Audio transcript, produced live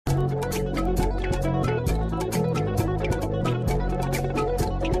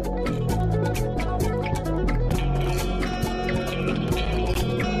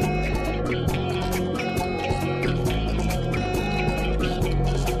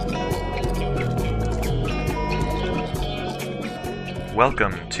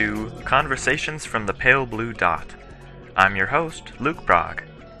Welcome to Conversations from the Pale Blue Dot. I'm your host, Luke Brogg.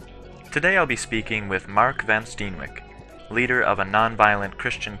 Today I'll be speaking with Mark van Steenwyk, leader of a nonviolent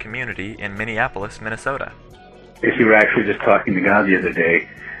Christian community in Minneapolis, Minnesota. If you were actually just talking to God the other day,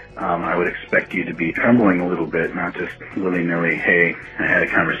 I would expect you to be trembling a little bit, not just willy-nilly, hey, I had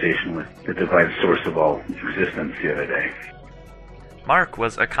a conversation with the divine source of all existence the other day. Mark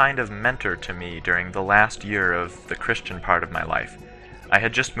was a kind of mentor to me during the last year of the Christian part of my life. I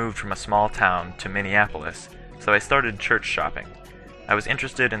had just moved from a small town to Minneapolis, so I started church shopping. I was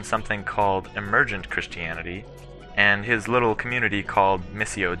interested in something called emergent Christianity, and his little community called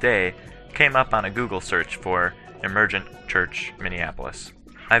Missio Dei came up on a Google search for Emergent Church Minneapolis.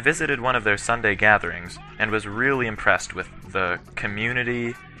 I visited one of their Sunday gatherings and was really impressed with the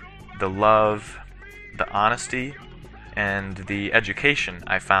community, the love, the honesty, and the education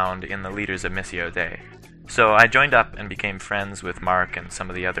I found in the leaders of Missio Dei. So I joined up and became friends with Mark and some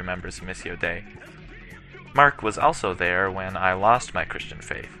of the other members of Missio Dei. Mark was also there when I lost my Christian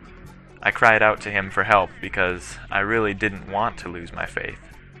faith. I cried out to him for help because I really didn't want to lose my faith.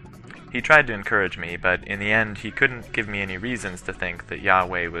 He tried to encourage me, but in the end he couldn't give me any reasons to think that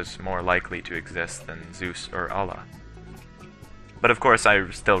Yahweh was more likely to exist than Zeus or Allah. But of course I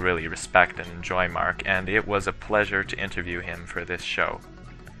still really respect and enjoy Mark, and it was a pleasure to interview him for this show.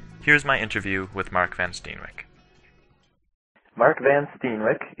 Here's my interview with Mark van Steenwyk. Mark van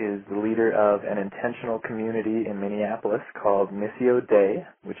Steenwyk is the leader of an intentional community in Minneapolis called Missio Dei,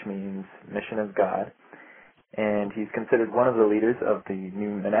 which means Mission of God, and he's considered one of the leaders of the new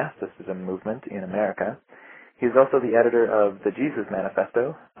monasticism movement in America. He's also the editor of the Jesus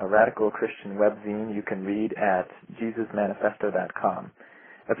Manifesto, a radical Christian webzine you can read at jesusmanifesto.com.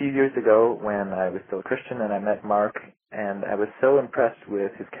 A few years ago, when I was still a Christian and I met Mark, and I was so impressed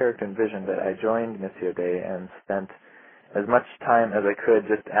with his character and vision that I joined Missio Dei and spent as much time as I could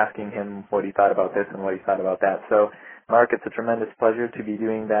just asking him what he thought about this and what he thought about that. So, Mark, it's a tremendous pleasure to be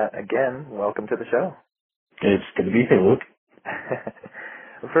doing that again. Welcome to the show. It's good to be here, Luke.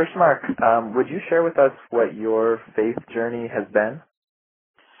 First, Mark, would you share with us what your faith journey has been?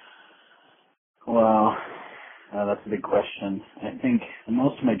 Well, that's a big question. I think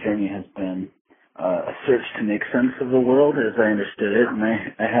most of my journey has been a search to make sense of the world as I understood it, and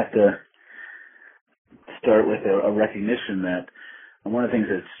I have to start with a recognition that one of the things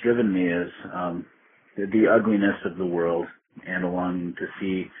that's driven me is the ugliness of the world and a longing to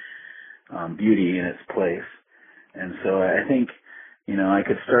see beauty in its place. And so I think, I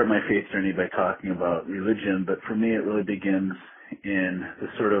could start my faith journey by talking about religion, but for me it really begins in the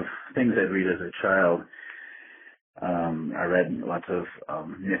sort of things I'd read as a child. I read lots of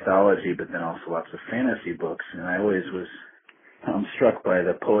mythology, but then also lots of fantasy books, and I always was struck by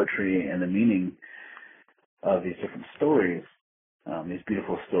the poetry and the meaning of these different stories. These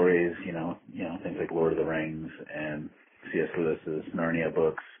beautiful stories, things like Lord of the Rings and C.S. Lewis's Narnia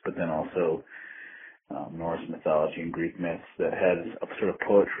books, but then also Norse mythology and Greek myths that had a sort of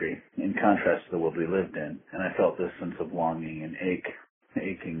poetry in contrast to the world we lived in. And I felt this sense of longing and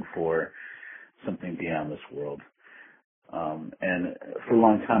aching for something beyond this world. And for a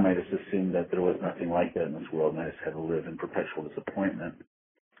long time I just assumed that there was nothing like that in this world, and I just had to live in perpetual disappointment.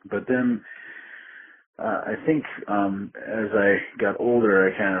 But then I think as I got older,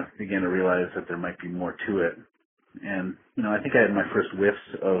 I kind of began to realize that there might be more to it. And, I think I had my first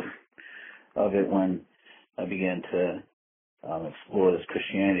whiffs of it when I began to explore this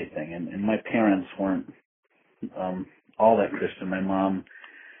Christianity thing. And my parents weren't all that Christian. My mom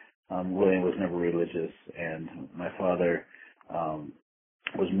really was never religious, and my father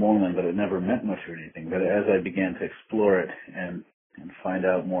was Mormon, but it never meant much or anything. But as I began to explore it and find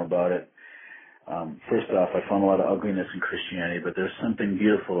out more about it, first off, I found a lot of ugliness in Christianity, but there's something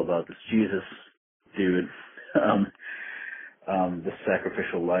beautiful about this Jesus dude, the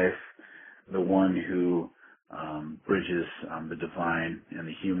sacrificial life, the one who bridges the divine and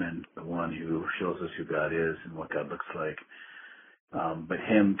the human, the one who shows us who God is and what God looks like. But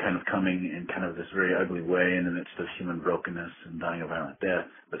him kind of coming in kind of this very ugly way in the midst of human brokenness and dying a violent death,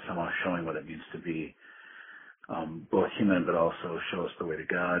 but somehow showing what it means to be both human but also show us the way to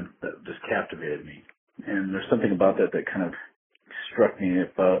God, that just captivated me. And there's something about that kind of struck me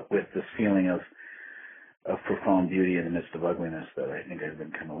with this feeling of profound beauty in the midst of ugliness that I think I've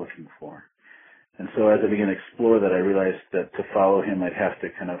been kind of looking for. And so as I began to explore that, I realized that to follow him, I'd have to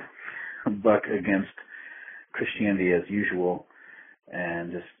kind of buck against Christianity as usual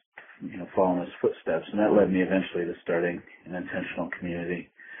and just, follow in his footsteps. And that led me eventually to starting an intentional community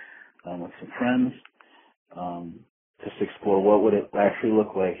with some friends, just to explore what would it actually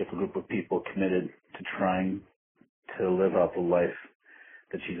look like if a group of people committed to trying to live out the life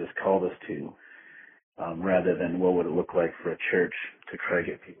that Jesus called us to, rather than what would it look like for a church to try to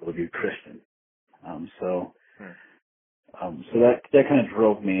get people to be Christian. So that kind of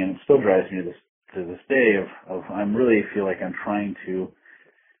drove me, and it still drives me to this day. Of I really feel like I'm trying to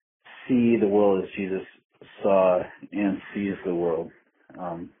see the world as Jesus saw and sees the world.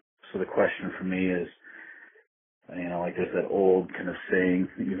 So the question for me is, like there's that old kind of saying,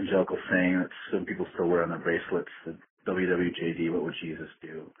 evangelical saying that some people still wear on their bracelets, the WWJD, what would Jesus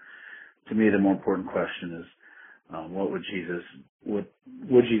do? To me, the more important question is, what would Jesus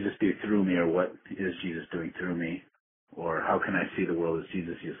do through me, or what is Jesus doing through me? Or how can I see the world as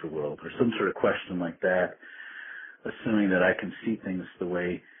Jesus sees the world? Or some sort of question like that, assuming that I can see things the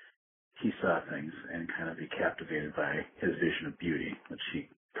way he saw things and kind of be captivated by his vision of beauty, which he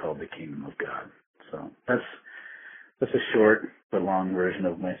called the kingdom of God. So that's a short but long version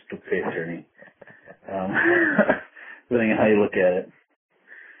of my faith journey, depending on how you look at it.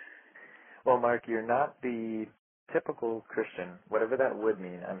 Well, Mark, you're not the typical Christian, whatever that would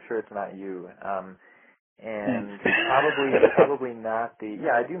mean. I'm sure it's not you. And probably not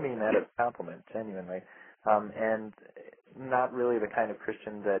I do mean that as a compliment, genuinely. And not really the kind of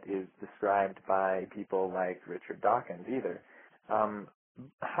Christian that is described by people like Richard Dawkins either.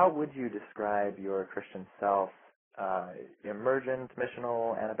 How would you describe your Christian self? Emergent,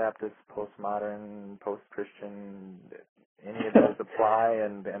 missional, Anabaptist, postmodern, post-Christian, any of those apply,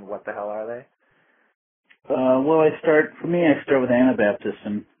 and what the hell are they? Well, I start with Anabaptist,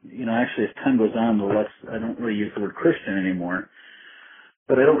 and actually as time goes on, I don't really use the word Christian anymore,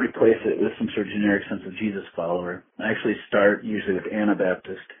 but I don't replace it with some sort of generic sense of Jesus follower. I actually start usually with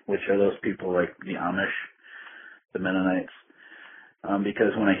Anabaptist, which are those people like the Amish, the Mennonites,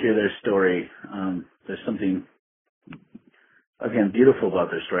 because when I hear their story, there's something, again, beautiful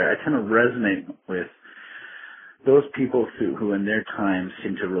about their story. I kind of resonate with those people who in their time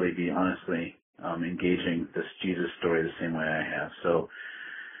seem to really be honestly engaging this Jesus story the same way I have. So,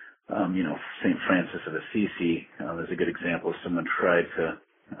 St. Francis of Assisi is a good example of someone tried to,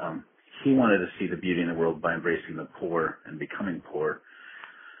 he wanted to see the beauty in the world by embracing the poor and becoming poor,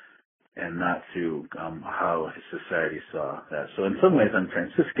 and not through how his society saw that. So in some ways I'm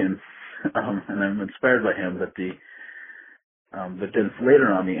Franciscan, and I'm inspired by him, but then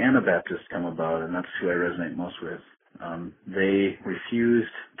later on the Anabaptists come about, and that's who I resonate most with. They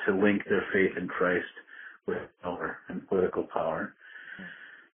refused to link their faith in Christ with power and political power,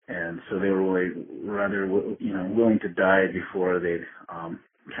 and so they were really rather willing to die before they'd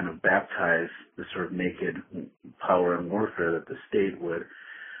kind of baptize the sort of naked power and warfare that the state would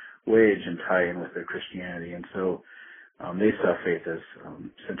wage and tie in with their Christianity. And so they saw faith as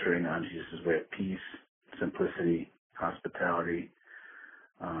centering on Jesus' way of peace, simplicity, hospitality,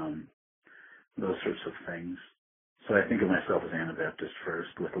 those sorts of things. So I think of myself as Anabaptist first,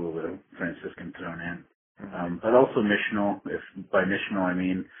 with a little bit of Franciscan thrown in. But also missional. If by missional I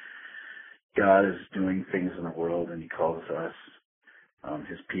mean God is doing things in the world and he calls us,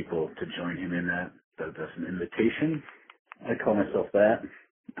 his people, to join him in that. That's an invitation. I call myself that.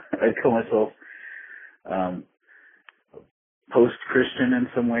 I call myself post-Christian in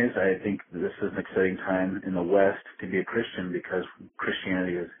some ways. I think this is an exciting time in the West to be a Christian, because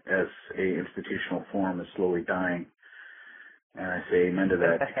Christianity as a institutional form is slowly dying. And I say amen to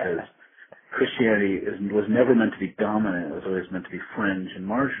that, because Christianity was never meant to be dominant. It was always meant to be fringe and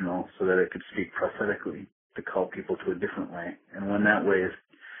marginal, so that it could speak prophetically to call people to a different way. And when that way is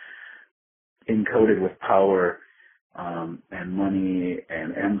encoded with power and money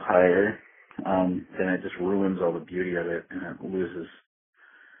and empire, then it just ruins all the beauty of it, and it loses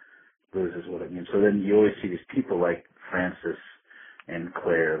what it means. So then you always see these people like Francis and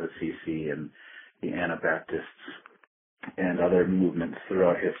Clare of Assisi and the Anabaptists and other movements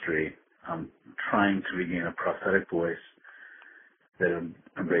throughout history trying to regain a prophetic voice that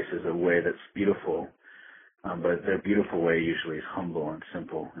embraces a way that's beautiful, but their beautiful way usually is humble and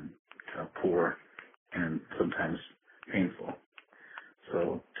simple and poor and sometimes painful.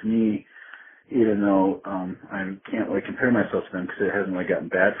 So to me, even though I can't really compare myself to them, because it hasn't really gotten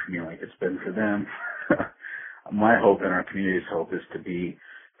bad for me like it's been for them, my hope and our community's hope is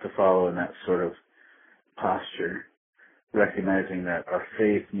to follow in that sort of posture, recognizing that our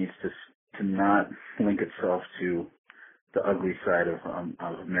faith needs to not link itself to the ugly side of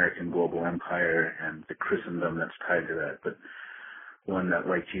American global empire and the Christendom that's tied to that, but one that,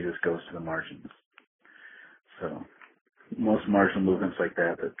 like Jesus, goes to the margins. So most marginal movements like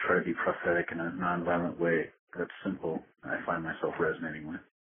that try to be prophetic in a nonviolent way that's simple, I find myself resonating with.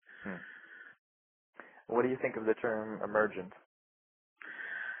 What do you think of the term emergent?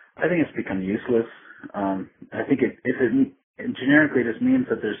 I think it's become useless. I think if and generically just means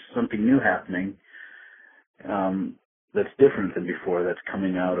that there's something new happening that's different than before, that's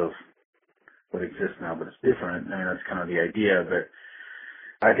coming out of what exists now, but it's different. I mean, that's kind of the idea, but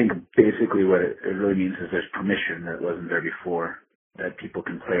I think basically what it really means is there's permission that wasn't there before, that people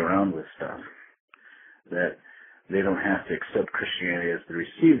can play around with stuff, that they don't have to accept Christianity as they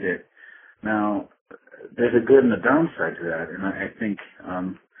received it. Now, there's a good and a downside to that, and I think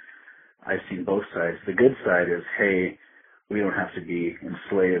I've seen both sides. The good side is, hey, we don't have to be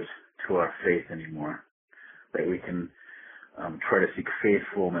enslaved to our faith anymore, that we can try to seek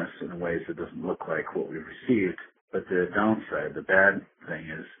faithfulness in ways that doesn't look like what we've received. But the downside, the bad thing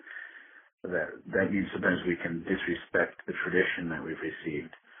is that means sometimes we can disrespect the tradition that we've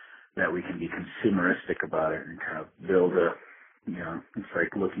received, that we can be consumeristic about it and kind of build it's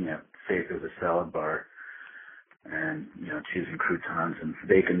like looking at faith as a salad bar and, choosing croutons and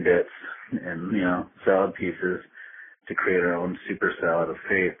bacon bits and, salad pieces to create our own super salad of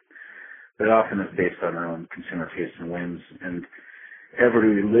faith. But often is based on our own consumer tastes and whims. And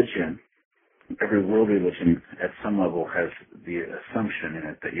every world religion at some level has the assumption in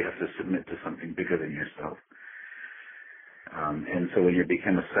it that you have to submit to something bigger than yourself. And so when you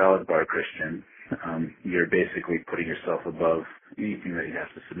become a salad bar Christian, you're basically putting yourself above anything that you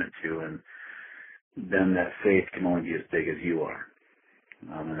have to submit to, and then that faith can only be as big as you are.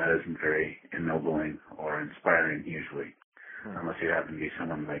 And that isn't very ennobling or inspiring usually, unless you happen to be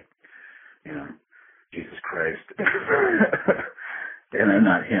someone like, Jesus Christ. And I'm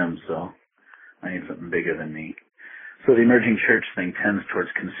not him, so I need something bigger than me. So the emerging church thing tends towards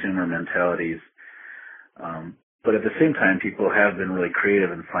consumer mentalities. But at the same time, people have been really creative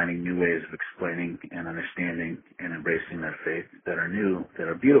in finding new ways of explaining and understanding and embracing their faith that are new, that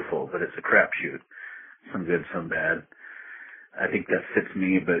are beautiful, but it's a crapshoot. Some good, some bad. I think that fits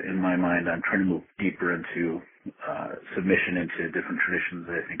me, but in my mind, I'm trying to move deeper into submission into different traditions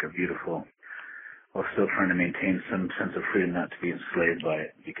that I think are beautiful, while still trying to maintain some sense of freedom not to be enslaved by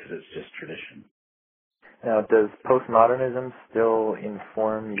it, because it's just tradition. Now, does postmodernism still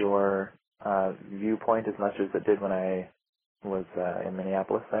inform your viewpoint as much as it did when I was in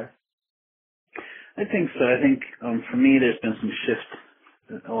Minneapolis there? I think so. I think for me, there's been some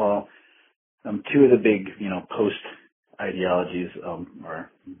shift. Well, two of the big, post ideologies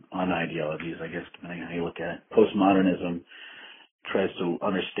or on-ideologies, I guess, depending on how you look at it. Postmodernism tries to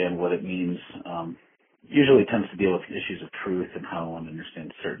understand what it means. Usually tends to deal with issues of truth and how one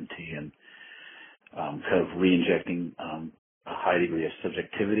understands certainty, and kind of re-injecting a high degree of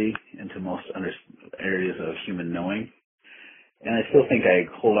subjectivity into most areas of human knowing. And I still think I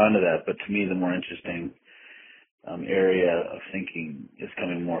hold on to that, but to me the more interesting area of thinking is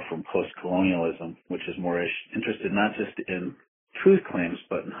coming more from post-colonialism, which is more interested not just in truth claims,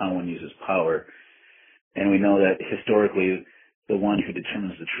 but in how one uses power. And we know that historically, the one who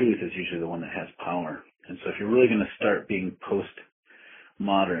determines the truth is usually the one that has power. And so if you're really going to start being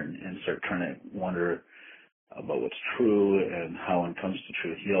post-modern and start trying to wonder about what's true and how one comes to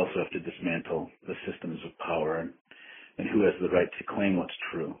truth, you also have to dismantle the systems of power and who has the right to claim what's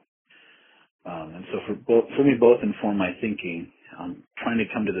true. And so for me, both inform my thinking. Trying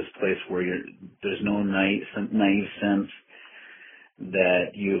to come to this place where there's no naive sense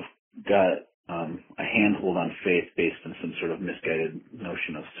that you've got a handhold on faith based on some sort of misguided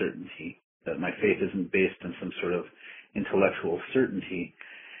notion of certainty. That my faith isn't based on some sort of intellectual certainty.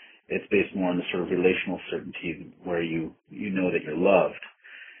 It's based more on the sort of relational certainty where you know that you're loved,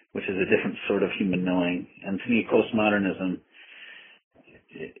 which is a different sort of human knowing. And to me, postmodernism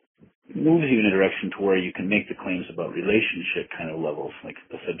moves you in a direction to where you can make the claims about relationship kind of levels, like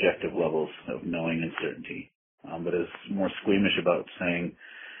the subjective levels of knowing and certainty, but is more squeamish about saying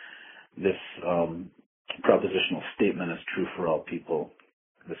this propositional statement is true for all people,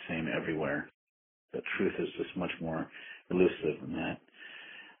 the same everywhere. That truth is just much more elusive than that.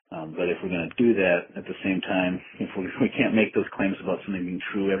 But if we're going to do that at the same time, if we can't make those claims about something being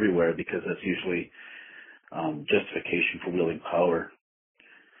true everywhere, because that's usually justification for wielding power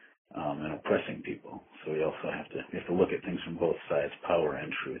and oppressing people. So we also have to look at things from both sides, power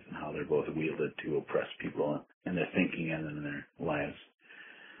and truth, and how they're both wielded to oppress people in their thinking and in their lives.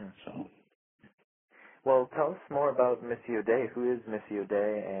 So. Well, tell us more about Missio Dei. Who is Missio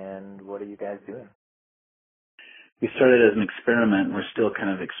Dei, and what are you guys doing? We started as an experiment. We're still kind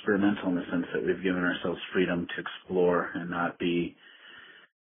of experimental in the sense that we've given ourselves freedom to explore and not be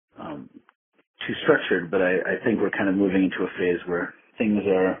too structured. But I think we're kind of moving into a phase where things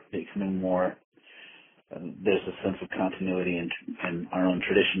are becoming more, there's a sense of continuity and our own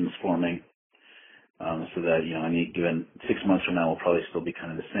traditions forming, so that, any given 6 months from now will probably still be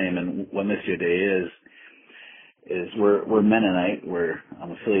kind of the same. And what Missio Dei is is we're Mennonite.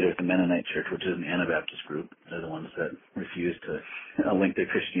 I'm affiliated with the Mennonite Church, which is an Anabaptist group. They're the ones that refused to link their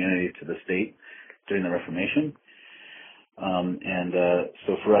Christianity to the state during the Reformation.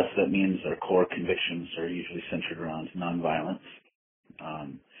 So for us, that means our core convictions are usually centered around nonviolence,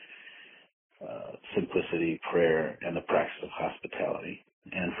 simplicity, prayer, and the practice of hospitality.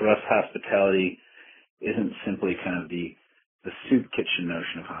 And for us, hospitality isn't simply kind of the soup kitchen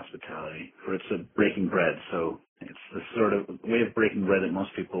notion of hospitality, for it's a breaking bread. So it's the sort of way of breaking bread that most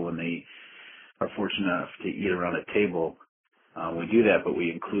people, when they are fortunate enough to eat around a table, we do that, but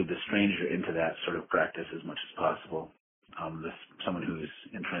we include the stranger into that sort of practice as much as possible. Someone who's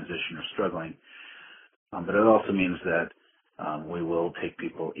in transition or struggling. But it also means that we will take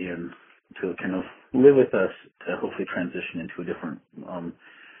people in to kind of live with us to hopefully transition into a different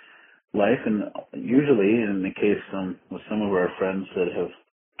life. And usually, in the case with some of our friends that have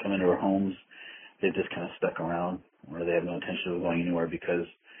come into our homes, they've just kind of stuck around, or they have no intention of going anywhere because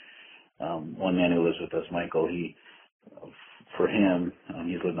one man who lives with us, Michael, for him,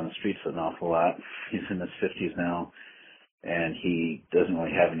 he's lived on the streets an awful lot. He's in his 50s now, and he doesn't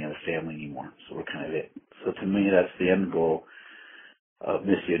really have any other family anymore. So we're kind of it. So to me, that's the end goal of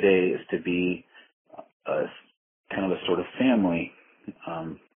Missio Dei, is to be kind of a sort of family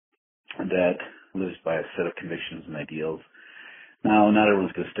that lives by a set of convictions and ideals. Now, not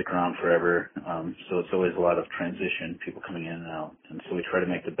everyone's going to stick around forever, so it's always a lot of transition, people coming in and out. And so we try to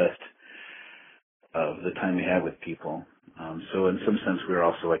make the best of the time we have with people. So in some sense, we're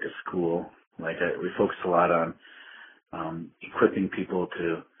also like a school. We focus a lot on equipping people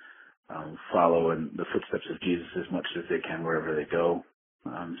to follow in the footsteps of Jesus as much as they can wherever they go.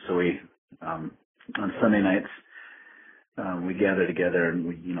 So we, on Sunday nights, we gather together and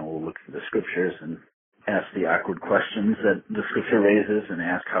we'll look at the scriptures and ask the awkward questions that the scripture raises and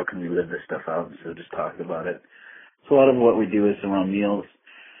ask how can we live this stuff out instead of just talking about it. So a lot of what we do is around meals,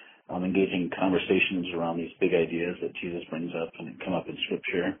 engaging conversations around these big ideas that Jesus brings up and come up in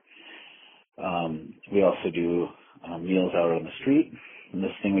scripture. We also do meals out on the street, and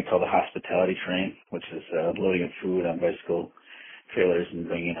this thing we call the hospitality train, which is loading of food on bicycle trailers and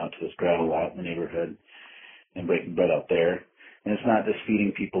bringing it out to this gravel lot in the neighborhood and breaking bread out there. And it's not just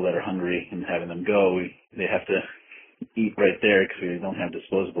feeding people that are hungry and having them go. They have to eat right there because we don't have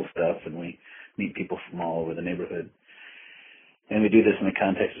disposable stuff, and we meet people from all over the neighborhood. And we do this in the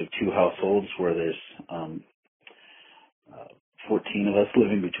context of two households where there's 14 of us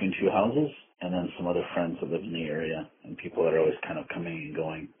living between two houses, and then some other friends that live in the area, and people that are always kind of coming and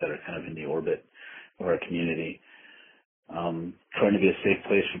going, that are kind of in the orbit of our community. Trying to be a safe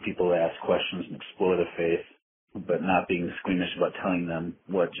place for people to ask questions and explore the faith, but not being squeamish about telling them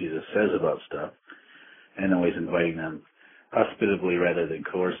what Jesus says about stuff, and always inviting them hospitably rather than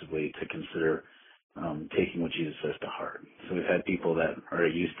coercively to consider taking what Jesus says to heart. So we've had people that are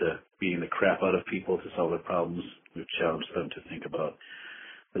used to beating the crap out of people to solve their problems. We've challenged them to think about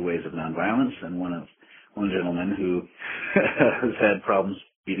the ways of nonviolence, and one gentleman who has had problems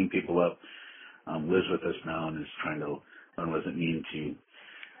beating people up lives with us now and is trying to learn what does it mean to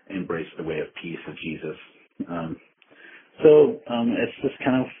embrace the way of peace of Jesus. It's just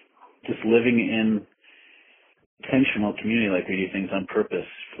kind of just living in intentional community, like we do things on purpose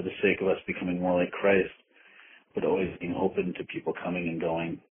for the sake of us becoming more like Christ, but always being open to people coming and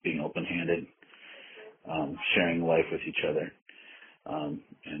going, being open-handed, sharing life with each other,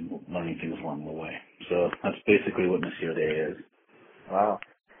 and learning things along the way. So that's basically what Missio Dei is. Wow.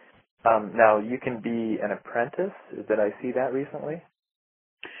 Now, you can be an apprentice. Did I see that recently?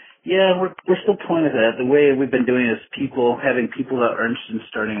 Yeah, we're still toying with that. The way we've been doing is having people that are interested in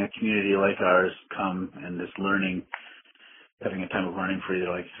starting a community like ours come and just learning, having a time of learning for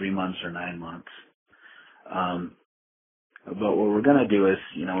either like 3 months or 9 months. But what we're going to do is,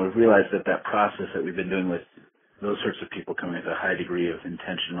 we've realized that process that we've been doing with those sorts of people coming with a high degree of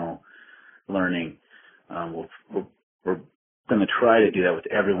intentional learning, we're going to try to do that with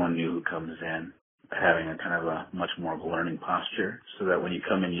everyone new who comes in, having a kind of a much more of a learning posture, so that when you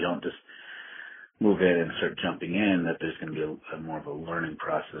come in, you don't just move in and start jumping in, that there's going to be a more of a learning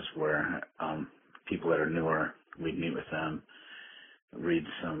process where people that are newer, we meet with them, read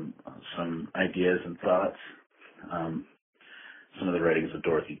some ideas and thoughts, some of the writings of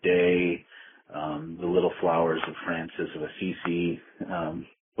Dorothy Day, the Little Flowers of Francis of Assisi,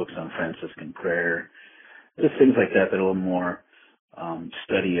 books on Franciscan prayer, just things like that that are a little more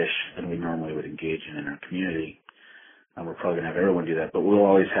study-ish than we normally would engage in our community. We're probably going to have everyone do that, but we'll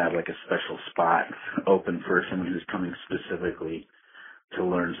always have like a special spot open for someone who's coming specifically to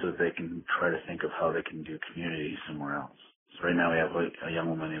learn so that they can try to think of how they can do community somewhere else. So right now we have a young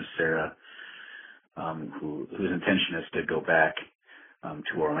woman named Sarah whose intention is to go back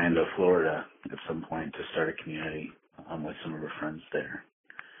to Orlando, Florida at some point to start a community with some of her friends there.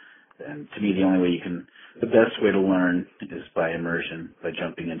 And to me, the best way to learn is by immersion, by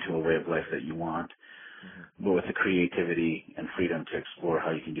jumping into a way of life that you want, but with the creativity and freedom to explore how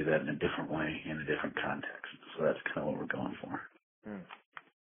you can do that in a different way, in a different context. So that's kind of what we're going for.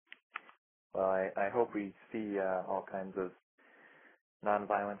 Well, I hope we see all kinds of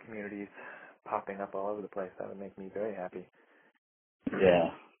nonviolent communities popping up all over the place. That would make me very happy.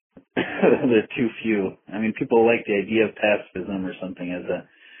 Yeah. There are too few. I mean, people like the idea of pacifism or something as a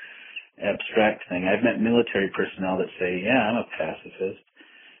abstract thing. I've met military personnel that say, yeah, I'm a pacifist.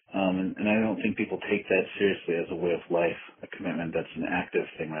 And I don't think people take that seriously as a way of life, a commitment that's an active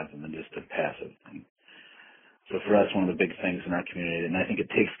thing rather than just a passive thing. So for us, one of the big things in our community, and I think it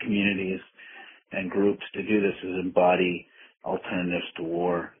takes communities and groups to do this, is embody alternatives to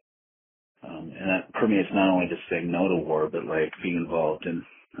war. And that, for me, it's not only just saying no to war, but like being involved in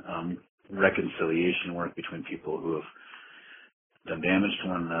reconciliation work between people who have done damage to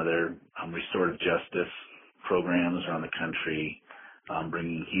one another, restorative justice programs around the country,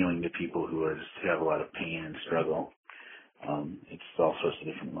 bringing healing to people who have a lot of pain and struggle. It's all sorts of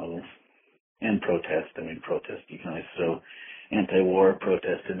different levels. And protest. I mean, protest. You can always throw anti-war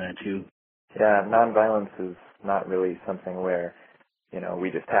protest in there too. Yeah, nonviolence is not really something where,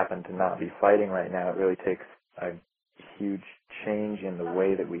 we just happen to not be fighting right now. It really takes a huge change in the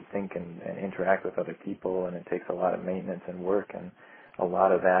way that we think and interact with other people, and it takes a lot of maintenance and work, and a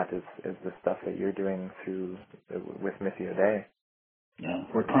lot of that is the stuff that you're doing with Missio Dei. Yeah,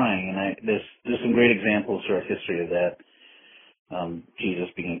 we're trying, and there's some great examples throughout history of that. Jesus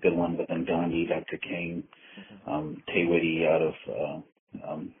being a good one, but then Gandhi, Dr. King, Tay Whitty out of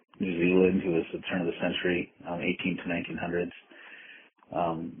New Zealand, who was the turn of the century, 18 to 1900s.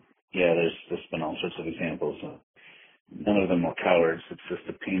 There's been all sorts of examples. None of them were cowards. It's just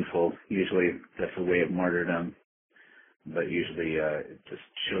a painful, usually that's a way of martyrdom, but usually it just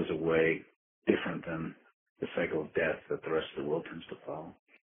shows a way different than the cycle of death that the rest of the world tends to follow.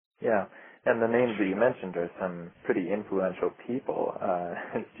 Yeah, and the names that you mentioned are some pretty influential people.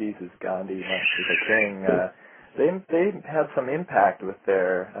 Jesus, Gandhi, Martin Luther King. They had some impact with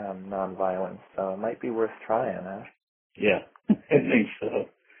their nonviolence, so it might be worth trying, huh? Yeah, I think so.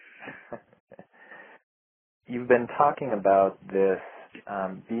 You've been talking about this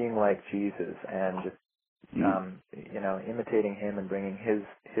being like Jesus and just imitating him and bringing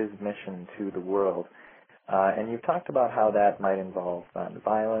his mission to the world. And you've talked about how that might involve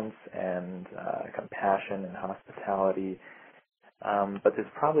violence and compassion and hospitality. But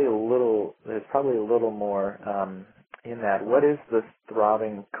there's probably a little more in that. What is the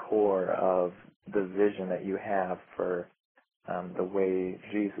throbbing core of the vision that you have for the way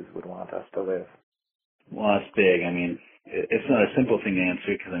Jesus would want us to live? Well, it's big. I mean, it's not a simple thing to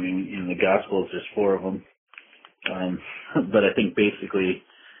answer because, I mean, in the Gospels, there's 4 of them. But I think basically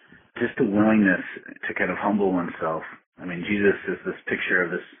just a willingness to kind of humble oneself. I mean, Jesus is this picture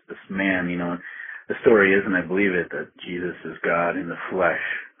of this man, the story is, and I believe it, that Jesus is God in the flesh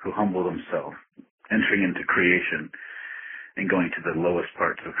who humbled himself, entering into creation and going to the lowest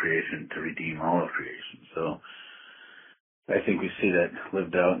parts of creation to redeem all of creation. So I think we see that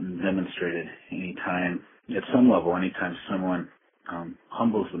lived out and demonstrated at some level, anytime someone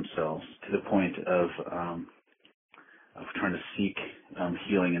humbles themselves to the point of trying to seek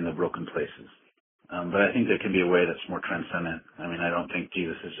healing in the broken places. But I think there can be a way that's more transcendent. I mean, I don't think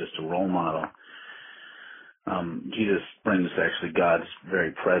Jesus is just a role model. Jesus brings actually God's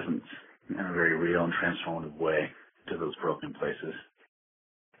very presence in a very real and transformative way to those broken places.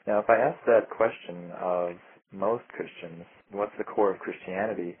 Now, if I ask that question of most Christians, what's the core of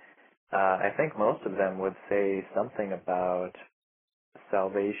Christianity? I think most of them would say something about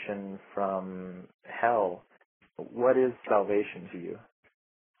salvation from hell. What is salvation to you?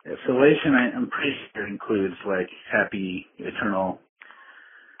 Salvation, I'm pretty sure, includes like happy, eternal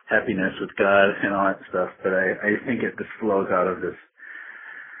happiness with God and all that stuff, but I think it just flows out of this.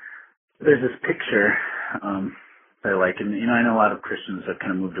 There's this picture that I like, and I know a lot of Christians have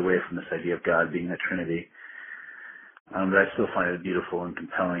kind of moved away from this idea of God being a Trinity, but I still find it beautiful and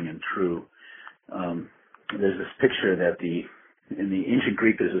compelling and true. There's this picture that in the ancient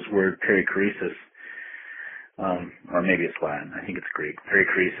Greek there's this word perichoresis, or maybe it's Latin, I think it's Greek.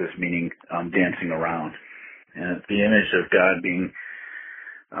 Perichoresis meaning dancing around. And it's the image of God being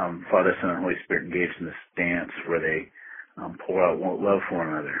Father, Son, and Holy Spirit engaged in this dance where they pour out love for one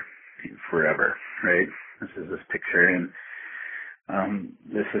another forever, right? This is this picture. And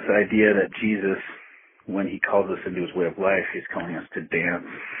this idea that Jesus, when he calls us into his way of life, he's calling us to dance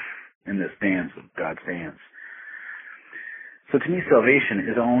in this dance of God's dance. So to me, salvation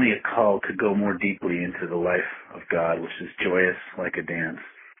is only a call to go more deeply into the life of God, which is joyous like a dance,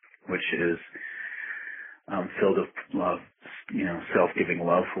 which is filled with love, self-giving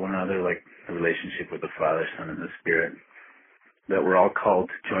love for one another, like the relationship with the Father, Son, and the Spirit. That we're all called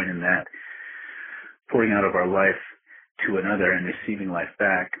to join in that, pouring out of our life to another and receiving life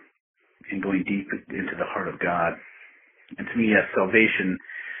back and going deep into the heart of God. And to me, yes, salvation,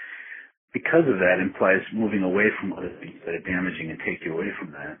 because of that, implies moving away from other things that are damaging and take you away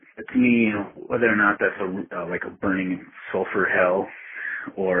from that. But to me, whether or not that's like a burning sulfur hell,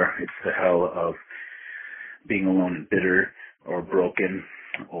 or it's the hell of being alone and bitter, or broken,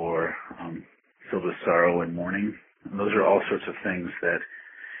 or filled with sorrow and mourning, those are all sorts of things that,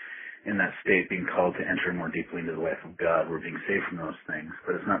 in that state, being called to enter more deeply into the life of God, we're being saved from those things.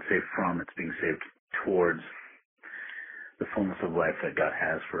 But it's not saved from, it's being saved towards the fullness of life that God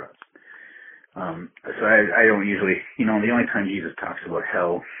has for us. So I don't usually, the only time Jesus talks about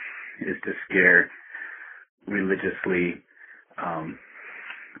hell is to scare religiously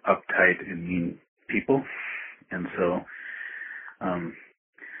uptight and mean people. And so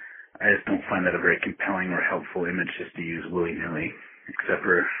I just don't find that a very compelling or helpful image just to use willy-nilly, except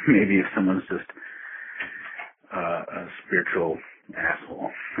for maybe if someone's just a spiritual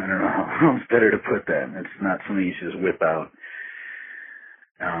asshole. I don't know how it's better to put that. It's not something you should just whip out.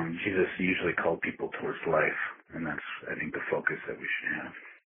 Jesus usually called people towards life, and that's, I think, the focus that we should have.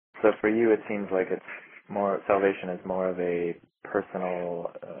 So for you, it seems like salvation is more of a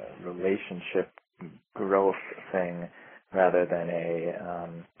personal relationship growth thing rather than a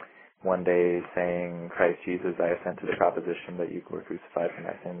one day saying, Christ Jesus, I assent to the proposition that you were crucified for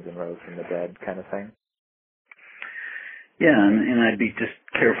my sins and rose from the dead kind of thing? Yeah, and I'd be just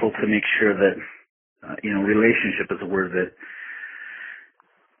careful to make sure that, relationship is a word that,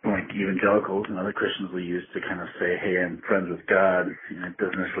 like evangelicals and other Christians will use to kind of say, hey, I'm friends with God, and it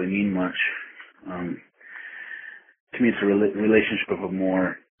doesn't necessarily mean much. To me, it's a relationship of a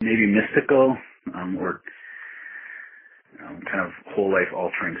more maybe mystical or kind of whole life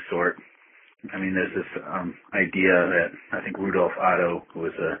altering sort. I mean, there's this idea that I think Rudolf Otto, who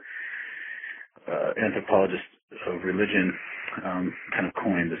was a anthropologist of religion, kind of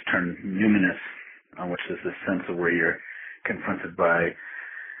coined this term numinous, which is this sense of where you're confronted by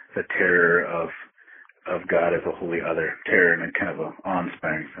the terror of God as a holy other, terror in a kind of an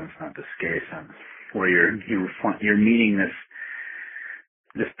awe-inspiring sense, not the scary sense, where you're meeting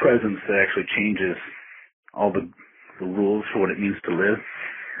this presence that actually changes all the rules for what it means to live.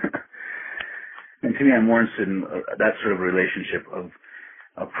 And to me, I'm more interested in that sort of relationship of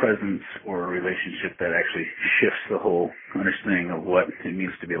a presence or a relationship that actually shifts the whole understanding of what it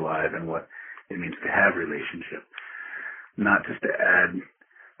means to be alive and what it means to have relationship. Not just to add,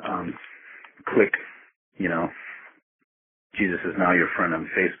 click, Jesus is now your friend on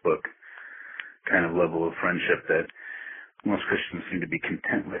Facebook kind of level of friendship that most Christians seem to be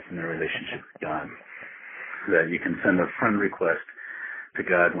content with in their relationship with God. That you can send a friend request to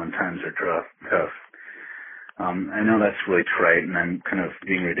God when times are tough. I know that's really trite, and I'm kind of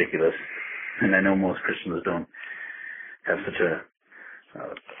being ridiculous. And I know most Christians don't have such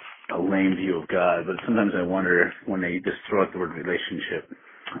a lame view of God, but sometimes I wonder when they just throw out the word relationship,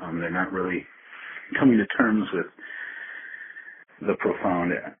 they're not really coming to terms with the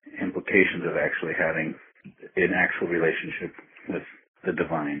profound implications of actually having an actual relationship with the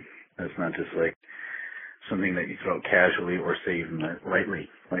divine. It's not just like something that you throw out casually or say even lightly.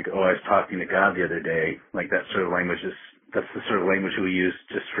 Like, oh, I was talking to God the other day. Like that sort of language that's the sort of language we use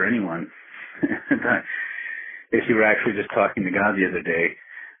just for anyone. If you were actually just talking to God the other day,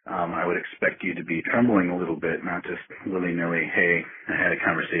 I would expect you to be trembling a little bit, not just willy-nilly, hey, I had a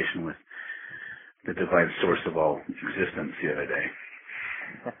conversation with the divine source of all existence the other day.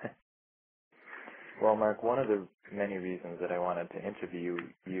 Well, Mark, one of the many reasons that I wanted to interview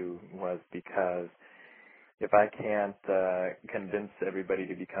you was because if I can't convince everybody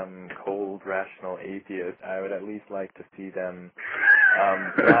to become cold, rational atheists, I would at least like to see them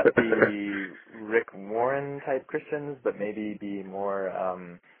not be Rick Warren-type Christians, but maybe be more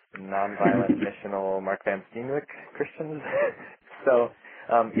nonviolent, missional, Mark van Steenwyk Christians. So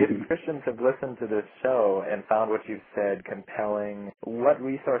if Christians have listened to this show and found what you've said compelling, what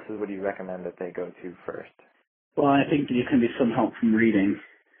resources would you recommend that they go to first? Well, I think there can be some help from reading.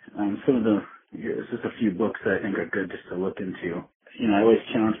 There's just a few books that I think are good just to look into. I always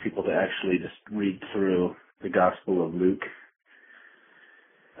challenge people to actually just read through the Gospel of Luke,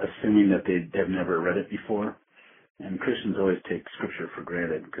 assuming that they have never read it before. And Christians always take Scripture for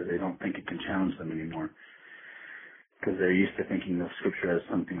granted because they don't think it can challenge them anymore. Because they're used to thinking the Scripture as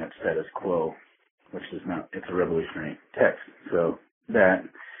something that's status quo, which is not, it's a revolutionary text. So that,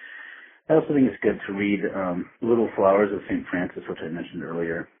 I also think it's good to read Little Flowers of St. Francis, which I mentioned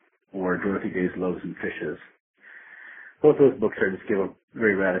earlier, or Dorothy Day's Loaves and Fishes. Both those books are just give a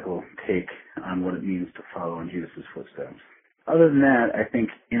very radical take on what it means to follow in Jesus' footsteps. Other than that, I think,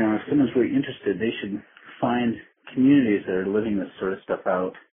 if someone's really interested, they should find communities that are living this sort of stuff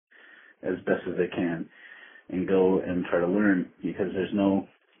out as best as they can and go and try to learn, because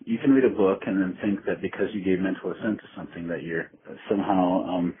you can read a book and then think that because you gave mental assent to something that you're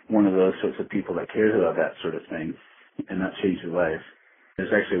somehow one of those sorts of people that cares about that sort of thing and not change your life.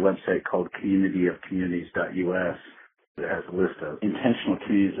 There's actually a website called communityofcommunities.us that has a list of intentional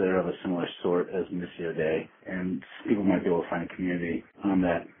communities that are of a similar sort as Missio Dei, and people might be able to find a community on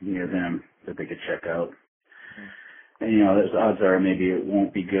that near them that they could check out. And there's odds are maybe it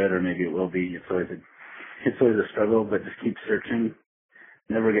won't be good or maybe it will be. It's always a struggle, but just keep searching.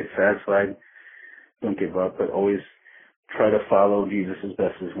 Never get satisfied. Don't give up, but always try to follow Jesus as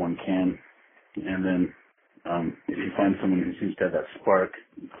best as one can. And then if you find someone who seems to have that spark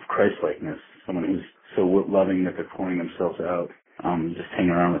of Christ-likeness, someone who's so loving that they're pouring themselves out, just hang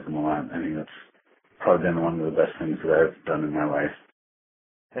around with them a lot. I think that's probably been one of the best things that I've done in my life.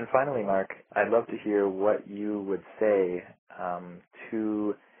 And finally, Mark, I'd love to hear what you would say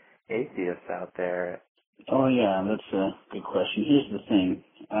to atheists out there. Oh, yeah, that's a good question. Here's the thing.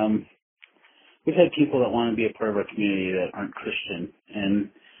 We've had people that want to be a part of our community that aren't Christian, and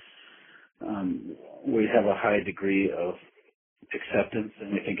we have a high degree of acceptance,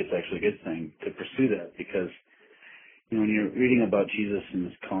 and we think it's actually a good thing to pursue that, because when you're reading about Jesus and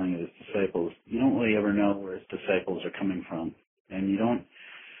his calling of his disciples, you don't really ever know where his disciples are coming from, and you don't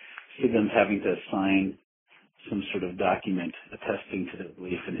see them having to sign some sort of document attesting to their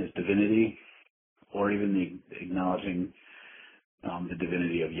belief in his divinity, or even acknowledging the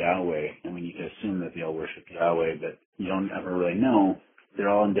divinity of Yahweh. I mean, you can assume that they all worship Yahweh, but you don't ever really know. They're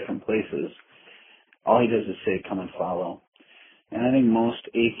all in different places. All he does is say, come and follow. And I think most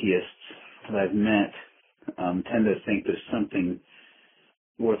atheists that I've met tend to think there's something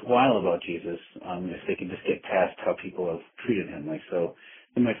worthwhile about Jesus if they can just get past how people have treated him. Like, so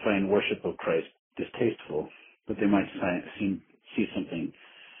they might find worship of Christ distasteful, but they might see something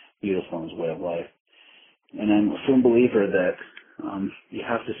beautiful in his way of life. And I'm a firm believer that you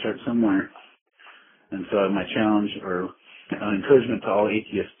have to start somewhere. And so my challenge or encouragement to all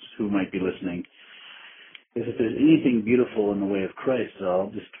atheists who might be listening is, if there's anything beautiful in the way of Christ,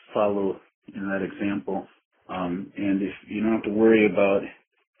 I'll just follow in that example. And if you don't have to worry about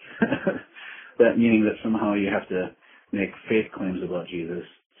that, meaning that somehow you have to make faith claims about Jesus.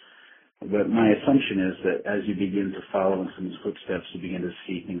 But my assumption is that as you begin to follow in someone's footsteps, you begin to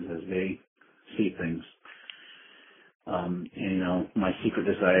see things as they see things. My secret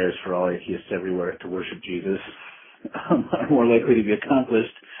desires for all atheists everywhere to worship Jesus are more likely to be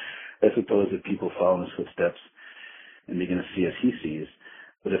accomplished, I suppose, if people follow in his footsteps and begin to see as he sees.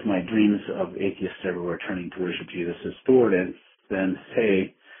 But if my dreams of atheists everywhere turning to worship Jesus is thwarted, then,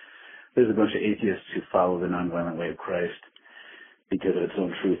 hey, there's a bunch of atheists who follow the nonviolent way of Christ because of its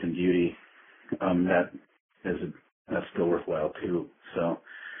own truth and beauty. That's still worthwhile too. So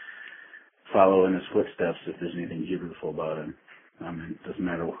follow in his footsteps if there's anything beautiful about him. It doesn't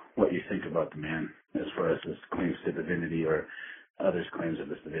matter what you think about the man as far as his claims to divinity or others' claims of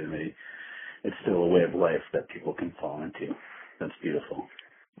his divinity. It's still a way of life that people can fall into. That's beautiful.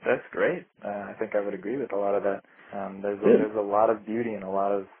 That's great. I think I would agree with a lot of that. There's a lot of beauty and a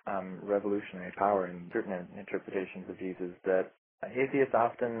lot of revolutionary power in certain interpretations of Jesus that atheists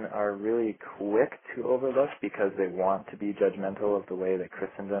often are really quick to overlook because they want to be judgmental of the way that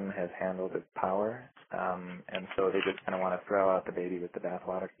Christendom has handled its power, and so they just kind of want to throw out the baby with the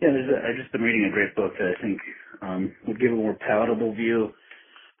bathwater. Yeah, I've just been reading a great book that I think would give a more palatable view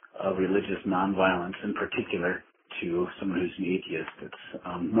of religious nonviolence, in particular to someone who's an atheist. It's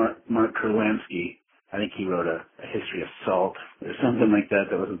Mark Kurlansky. I think he wrote a history of salt or something like that.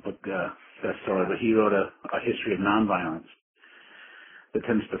 That was a book bestseller, but he wrote a history of nonviolence that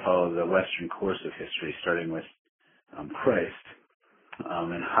tends to follow the Western course of history, starting with Christ,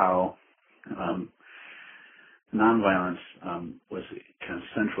 and how nonviolence was kind of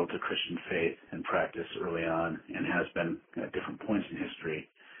central to Christian faith and practice early on, and has been at different points in history,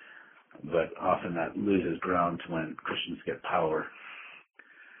 but often that loses ground to when Christians get power.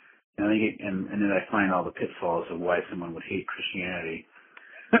 And then I find all the pitfalls of why someone would hate Christianity.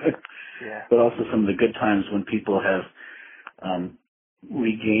 Yeah. But also some of the good times when people have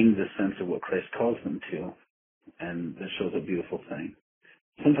regained the sense of what Christ calls them to, and that shows a beautiful thing.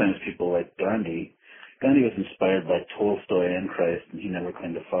 Sometimes people like Gandhi was inspired by Tolstoy and Christ, and he never ever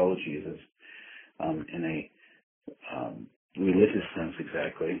claimed to follow Jesus in a religious sense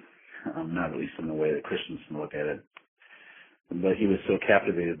exactly, not at least in the way that Christians look at it. But he was so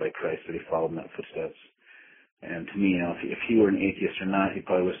captivated by Christ that he followed in that footsteps. And to me, if he were an atheist or not, he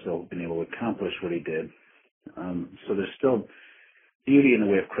probably would have still been able to accomplish what he did. So there's still beauty in the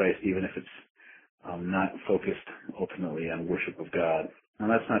way of Christ, even if it's not focused ultimately on worship of God. Now,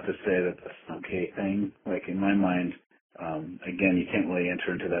 that's not to say that that's an okay thing. Like, in my mind, again, you can't really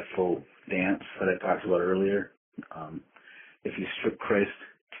enter into that full dance that I talked about earlier. If you strip Christ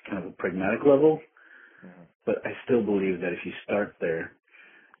to kind of a pragmatic level, but I still believe that if you start there,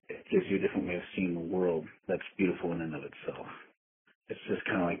 it gives you a different way of seeing the world that's beautiful in and of itself. It's just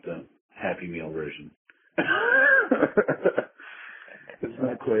kind of like the Happy Meal version. It's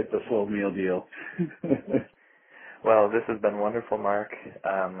not quite the full meal deal. Well, this has been wonderful, Mark.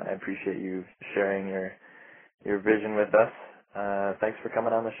 I appreciate you sharing your vision with us. Thanks for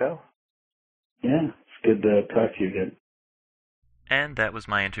coming on the show. Yeah, it's good to talk to you again. And that was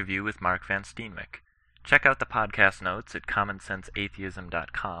my interview with Mark van Steenwyk. Check out the podcast notes at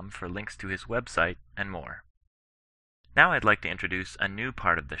commonsenseatheism.com for links to his website and more. Now I'd like to introduce a new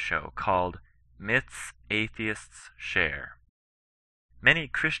part of the show called Myths Atheists Share. Many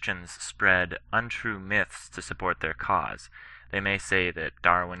Christians spread untrue myths to support their cause. They may say that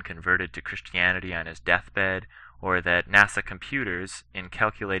Darwin converted to Christianity on his deathbed, or that NASA computers, in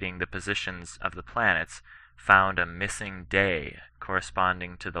calculating the positions of the planets, found a missing day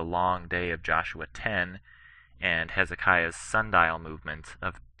corresponding to the long day of Joshua 10 and Hezekiah's sundial movement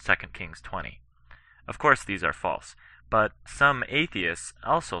of 2 Kings 20. Of course, these are false, but some atheists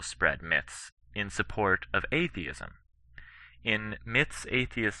also spread myths in support of atheism. In Myths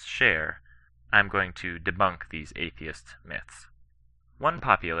Atheists Share, I'm going to debunk these atheist myths. One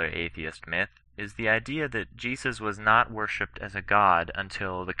popular atheist myth is the idea that Jesus was not worshipped as a god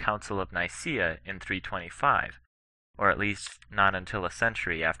until the Council of Nicaea in 325, or at least not until a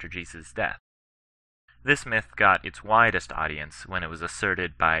century after Jesus' death. This myth got its widest audience when it was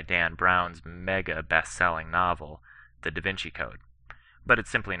asserted by Dan Brown's mega best-selling novel, The Da Vinci Code. But it's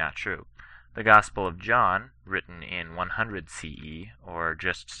simply not true. The Gospel of John, written in 100 CE, or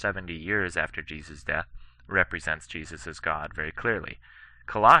just 70 years after Jesus' death, represents Jesus as God very clearly.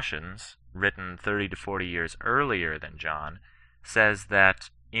 Colossians, written 30 to 40 years earlier than John, says that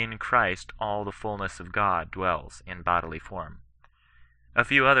in Christ all the fullness of God dwells in bodily form. A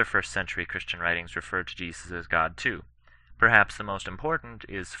few other first-century Christian writings refer to Jesus as God too. Perhaps the most important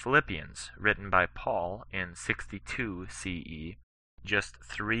is Philippians, written by Paul in 62 CE, just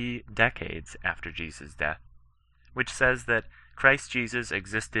 3 decades after Jesus' death, which says that Christ Jesus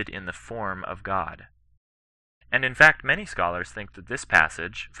existed in the form of God. And in fact, many scholars think that this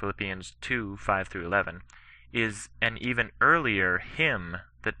passage, Philippians 2, 5-11, is an even earlier hymn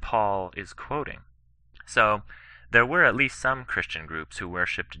that Paul is quoting. So, there were at least some Christian groups who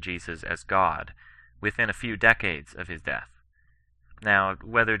worshipped Jesus as God within a few decades of his death. Now,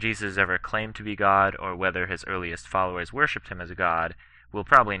 whether Jesus ever claimed to be God or whether his earliest followers worshipped him as a god, we'll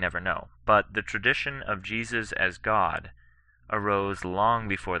probably never know. But the tradition of Jesus as God arose long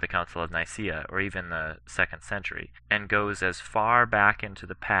before the Council of Nicaea, or even the 2nd century, and goes as far back into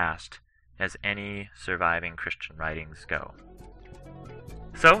the past as any surviving Christian writings go.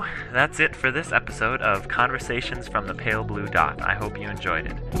 So, that's it for this episode of Conversations from the Pale Blue Dot. I hope you enjoyed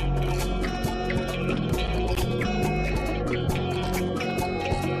it.